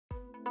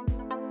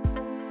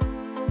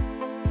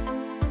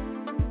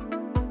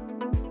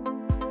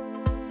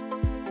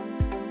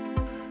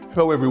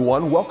Hello,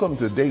 everyone. Welcome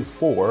to day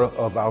 4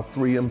 of our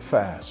 3M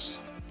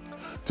fast.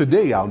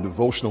 Today, our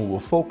devotional will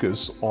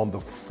focus on the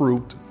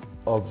fruit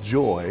of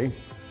joy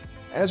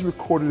as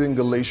recorded in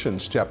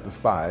Galatians chapter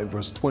 5,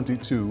 verse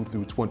 22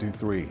 through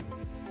 23.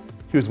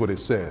 Here's what it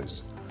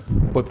says.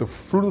 But the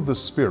fruit of the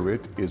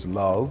Spirit is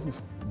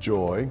love,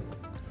 joy,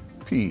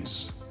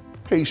 peace,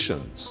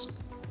 patience,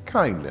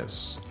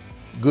 kindness,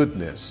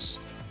 goodness,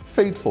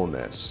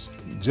 faithfulness,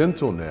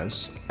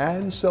 gentleness,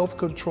 and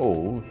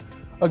self-control.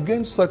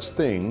 Against such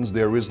things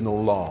there is no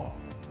law.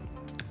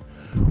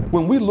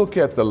 When we look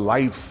at the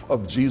life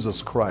of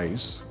Jesus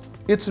Christ,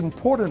 it's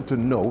important to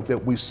note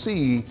that we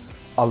see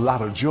a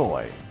lot of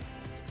joy.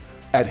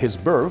 At his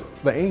birth,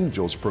 the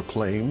angels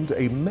proclaimed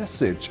a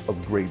message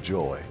of great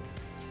joy.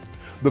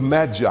 The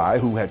Magi,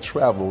 who had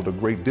traveled a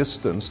great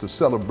distance to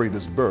celebrate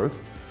his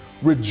birth,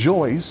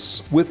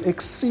 rejoice with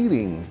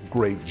exceeding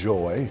great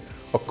joy,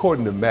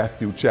 according to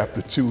Matthew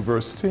chapter 2,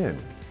 verse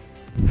 10.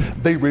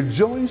 They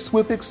rejoiced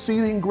with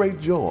exceeding great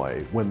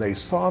joy when they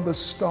saw the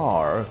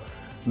star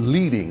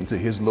leading to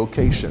his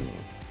location.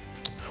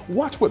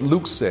 Watch what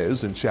Luke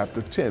says in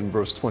chapter 10,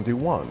 verse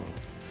 21.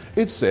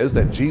 It says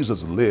that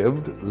Jesus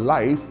lived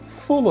life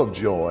full of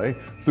joy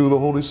through the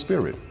Holy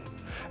Spirit.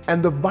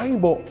 And the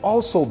Bible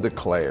also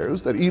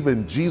declares that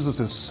even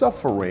Jesus'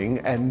 suffering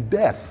and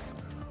death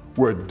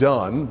were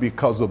done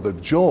because of the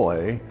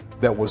joy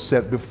that was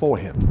set before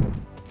him.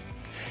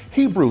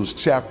 Hebrews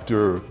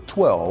chapter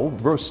 12,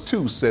 verse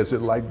 2 says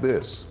it like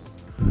this.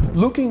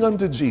 Looking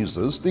unto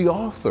Jesus, the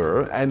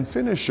author and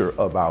finisher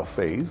of our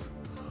faith,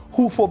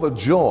 who for the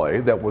joy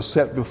that was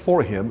set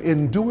before him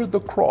endured the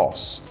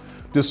cross,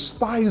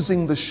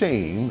 despising the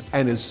shame,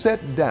 and is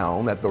set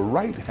down at the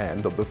right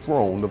hand of the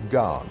throne of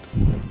God.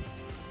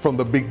 From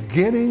the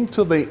beginning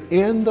to the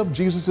end of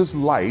Jesus'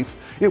 life,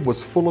 it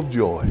was full of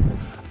joy.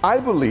 I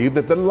believe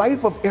that the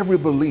life of every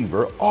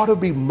believer ought to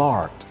be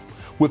marked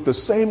with the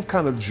same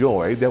kind of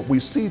joy that we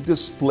see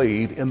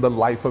displayed in the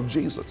life of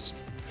Jesus.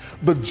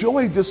 The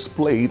joy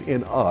displayed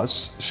in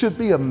us should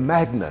be a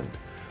magnet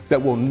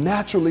that will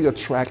naturally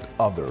attract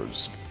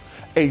others.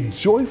 A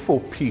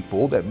joyful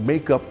people that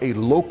make up a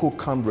local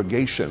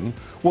congregation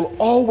will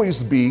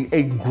always be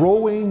a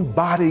growing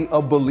body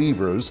of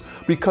believers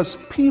because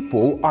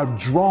people are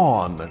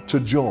drawn to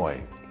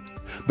joy.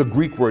 The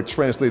Greek word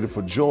translated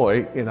for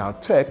joy in our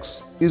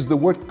text is the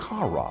word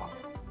chara.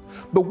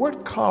 The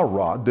word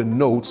chara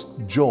denotes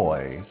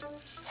joy,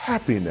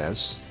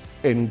 happiness,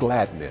 and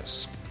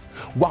gladness.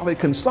 While it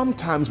can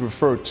sometimes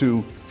refer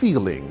to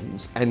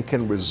feelings and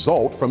can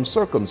result from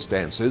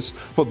circumstances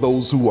for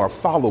those who are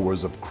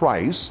followers of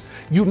Christ,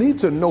 you need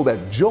to know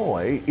that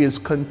joy is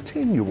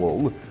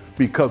continual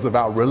because of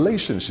our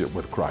relationship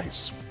with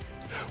Christ.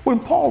 When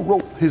Paul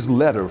wrote his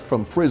letter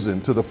from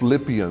prison to the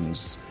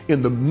Philippians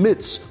in the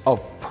midst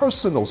of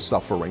personal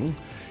suffering,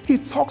 he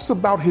talks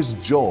about his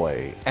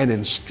joy and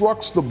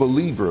instructs the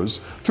believers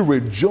to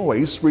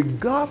rejoice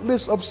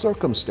regardless of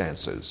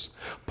circumstances.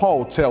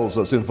 Paul tells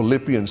us in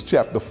Philippians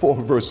chapter 4,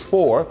 verse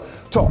 4,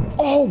 to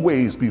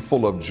always be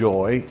full of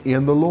joy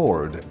in the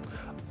Lord.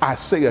 I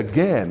say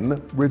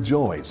again,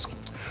 rejoice.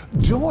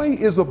 Joy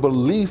is a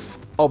belief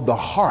of the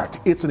heart.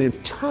 It's an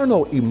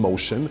internal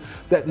emotion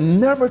that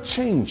never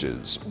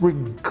changes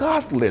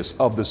regardless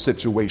of the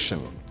situation.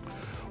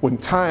 When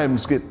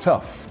times get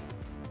tough,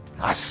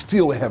 I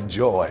still have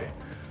joy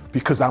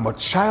because I'm a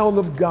child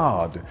of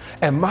God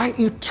and my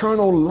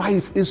eternal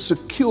life is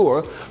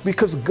secure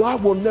because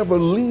God will never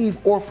leave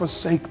or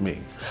forsake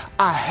me.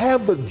 I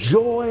have the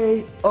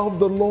joy of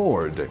the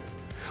Lord,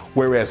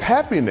 whereas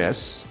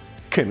happiness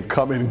can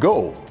come and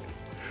go.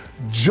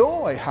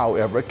 Joy,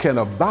 however, can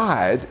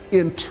abide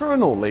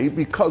internally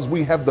because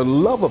we have the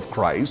love of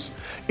Christ.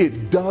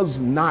 It does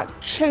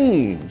not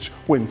change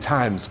when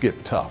times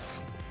get tough.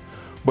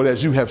 But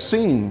as you have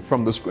seen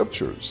from the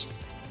scriptures,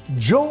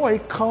 joy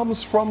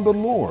comes from the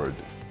Lord.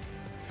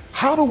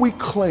 How do we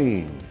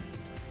claim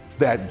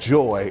that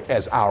joy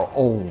as our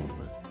own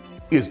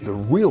is the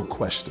real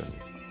question.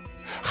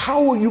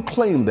 How will you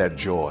claim that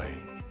joy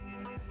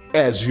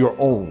as your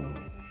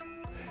own,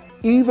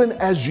 even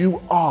as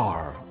you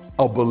are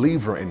a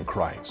believer in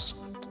Christ?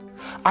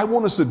 I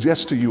want to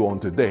suggest to you on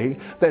today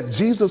that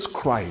Jesus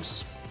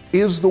Christ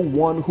is the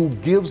one who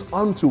gives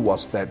unto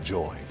us that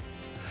joy,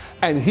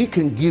 and he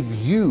can give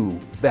you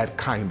that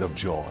kind of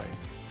joy.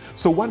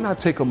 So why not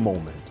take a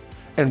moment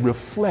and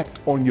reflect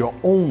on your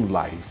own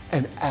life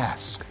and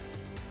ask,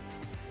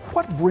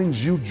 what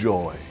brings you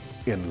joy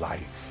in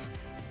life?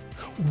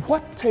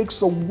 What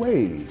takes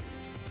away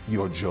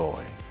your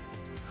joy?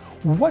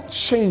 What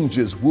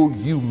changes will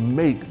you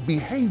make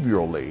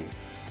behaviorally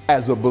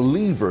as a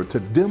believer to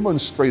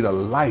demonstrate a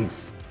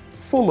life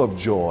full of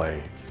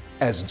joy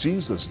as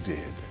Jesus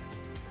did?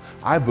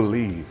 I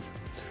believe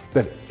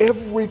that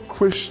every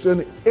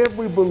Christian,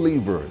 every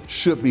believer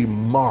should be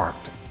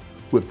marked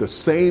with the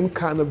same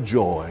kind of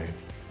joy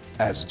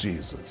as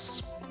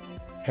Jesus.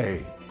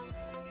 Hey,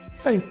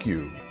 thank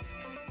you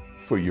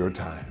for your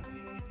time.